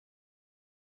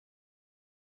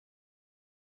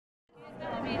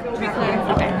Okay,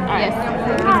 all right.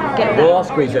 Yes. We'll all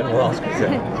squeeze in. We'll all squeeze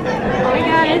in. Hi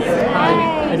guys. Hi.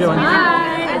 How you doing?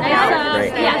 Hi.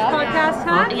 Nice Great. podcast,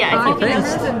 huh? Yeah, I think thanks.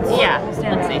 Yeah, let's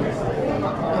see.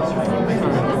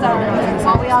 So,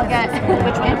 while we all get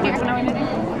which one here?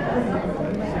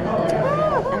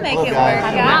 We'll make it work.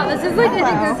 Wow, this is like, I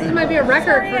think this might be a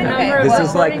record for number of This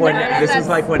is like when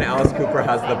recording Alice Cooper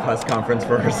has the press conference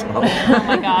for herself. Oh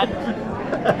my god.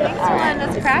 Thanks for letting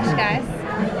us crash, guys.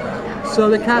 So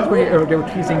the cast were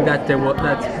teasing that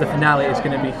that the finale is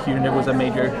going to be huge and there was a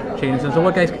major change. So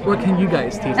what can you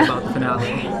guys tease about the finale?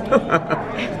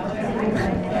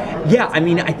 Yeah, I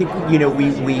mean, I think, you know,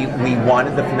 we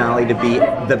wanted the finale to be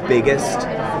the biggest,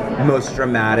 most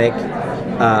dramatic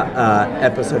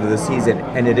episode of the season,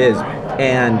 and it is.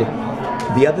 And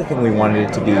the other thing we wanted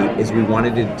it to be is we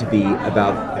wanted it to be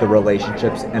about the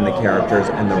relationships and the characters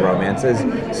and the romances.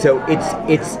 So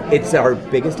it's our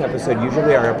biggest episode.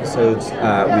 Usually our episodes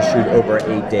we shoot over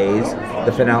 8 days.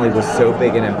 The finale was so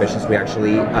big and ambitious, we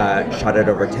actually shot it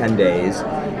over 10 days.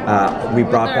 We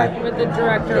brought back with the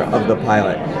director of the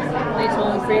pilot.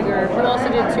 Rachel Krieger, who also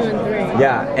did 2 and 3.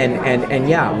 Yeah, and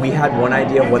yeah, we had one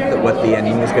idea what the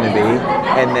ending was going to be,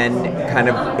 and then kind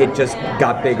of it just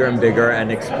got bigger and bigger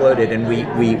and exploded, and we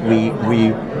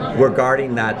were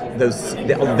guarding that.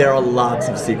 There are lots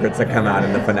of secrets that come out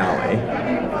in the finale.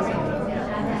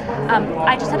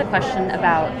 I just had a question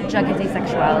about Jughead's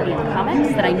asexuality in the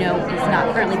comics that I know is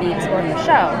not currently being explored in the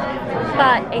show,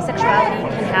 but asexuality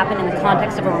can happen in the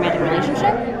context of a romantic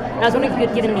relationship. And I was wondering if you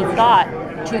had given any thought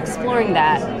to exploring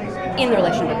that in the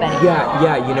relationship with Betty.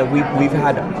 Yeah, you know, we've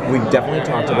definitely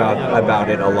talked about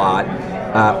it a lot.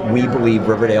 We believe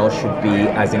Riverdale should be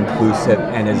as inclusive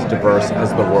and as diverse as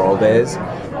the world is,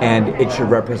 and it should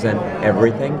represent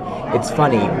everything. It's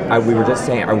funny. We were just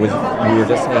saying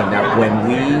that when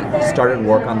we started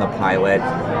work on the pilot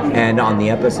and on the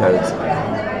episodes,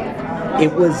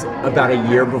 it was about a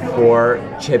year before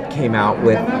Chip came out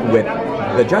with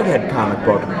the Jughead comic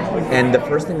book, and the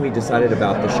first thing we decided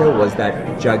about the show was that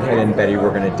Jughead and Betty were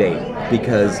going to date,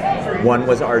 because one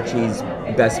was Archie's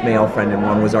best male friend and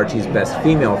one was Archie's best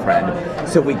female friend.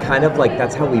 So we kind of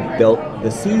that's how we built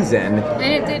the season.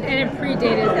 And it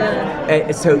predated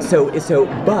the.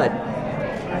 But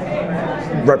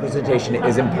representation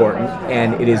is important,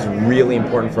 and it is really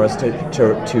important for us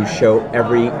to show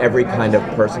every kind of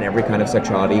person, every kind of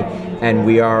sexuality, and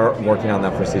we are working on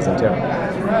that for season 2.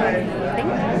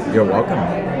 You're welcome.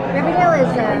 Riverdale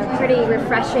is pretty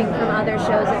refreshing from other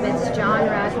shows of its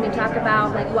genre. Can you talk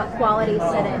about what qualities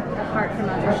set it apart from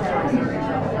other shows?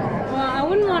 Well, I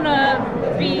wouldn't want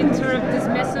to be sort of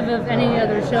dismissive of any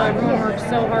other show. Everyone works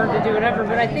so hard to do whatever,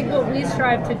 but I think what we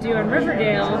strive to do on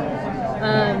Riverdale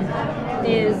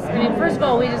is, first of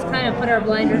all, we just kind of put our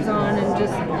blinders on and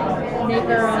just make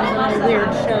our own little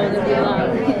weird show that we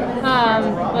love.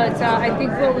 But I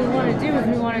think what we want to do is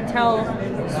we want to tell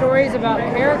stories about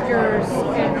characters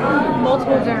in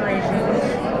multiple generations,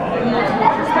 in multiple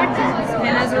perspectives.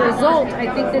 And as a result,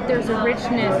 I think that there's a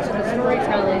richness to the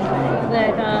storytelling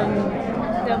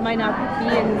that might not be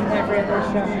in every other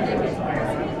show.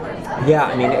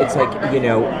 Yeah, it's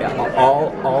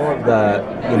all of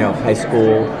the high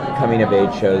school coming of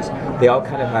age shows, they all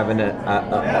kind of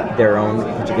have their own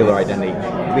particular identity.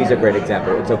 Three's a great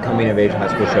example. It's a coming of age high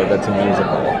school show that's a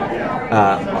musical.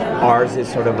 Ours is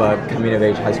sort of a coming of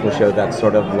age high school show that's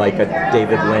sort of like a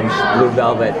David Lynch Blue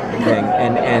Velvet thing,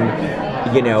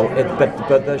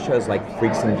 but those shows like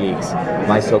Freaks and Geeks,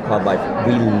 My So-Called Life,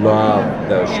 we love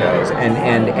those shows, and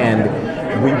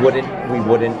we wouldn't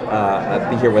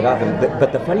be here without them.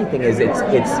 But the funny thing is,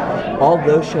 it's all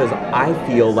those shows I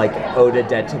feel like owed a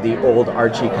debt to the old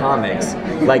Archie comics,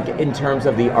 like in terms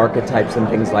of the archetypes and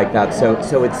things like that. So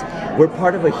we're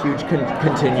part of a huge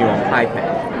continuum, I think.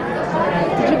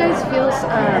 Did you guys feel a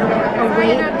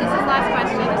weight? This is the last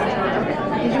question.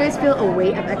 Did you guys feel a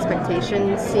weight of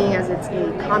expectation, seeing as it's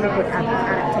a comic book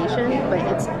adaptation, but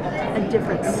it's a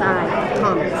different side of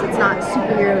comics? It's not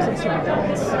superheroes, it's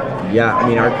supervillains. Yeah,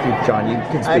 Archie, John, you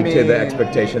can speak to the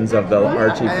expectations of the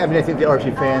Archie. I think the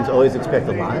Archie fans always expect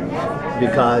a lot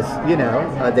because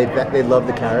they love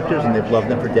the characters and they've loved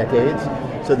them for decades.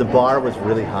 So the bar was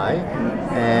really high,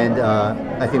 and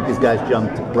I think these guys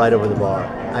jumped right over the bar.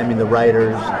 The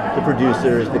writers, the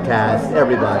producers, the cast,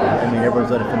 everybody. Everyone's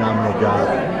done a phenomenal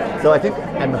job. So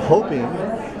I'm hoping,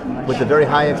 with the very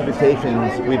high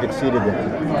expectations, we've exceeded them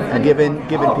and given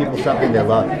people something they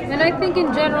love. And I think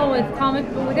in general with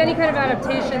any kind of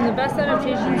adaptation, the best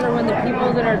adaptations are when the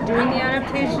people that are doing the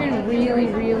adaptation really,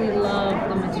 really love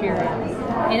the material.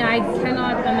 And I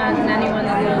cannot imagine anyone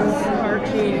that loves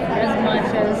Archie as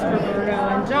much as Roberto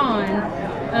and Jon.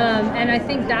 And I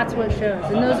think that's what shows.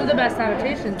 And those are the best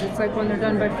adaptations. It's like when they're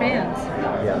done by fans.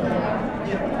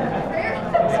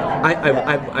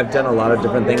 I've done a lot of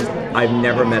different things. I've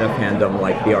never met a fandom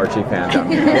like the Archie fandom.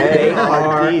 They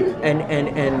are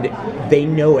and they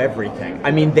know everything. I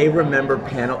mean, they remember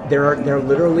panel. There are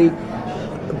literally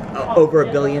over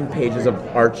 1 billion pages of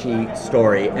Archie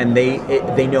story, and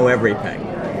they know everything.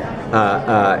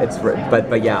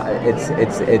 But yeah, it's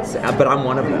but I'm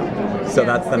one of them. So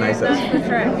that's the nicest. That's for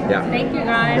sure. Yeah. Thank you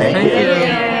guys. Thank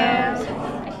you.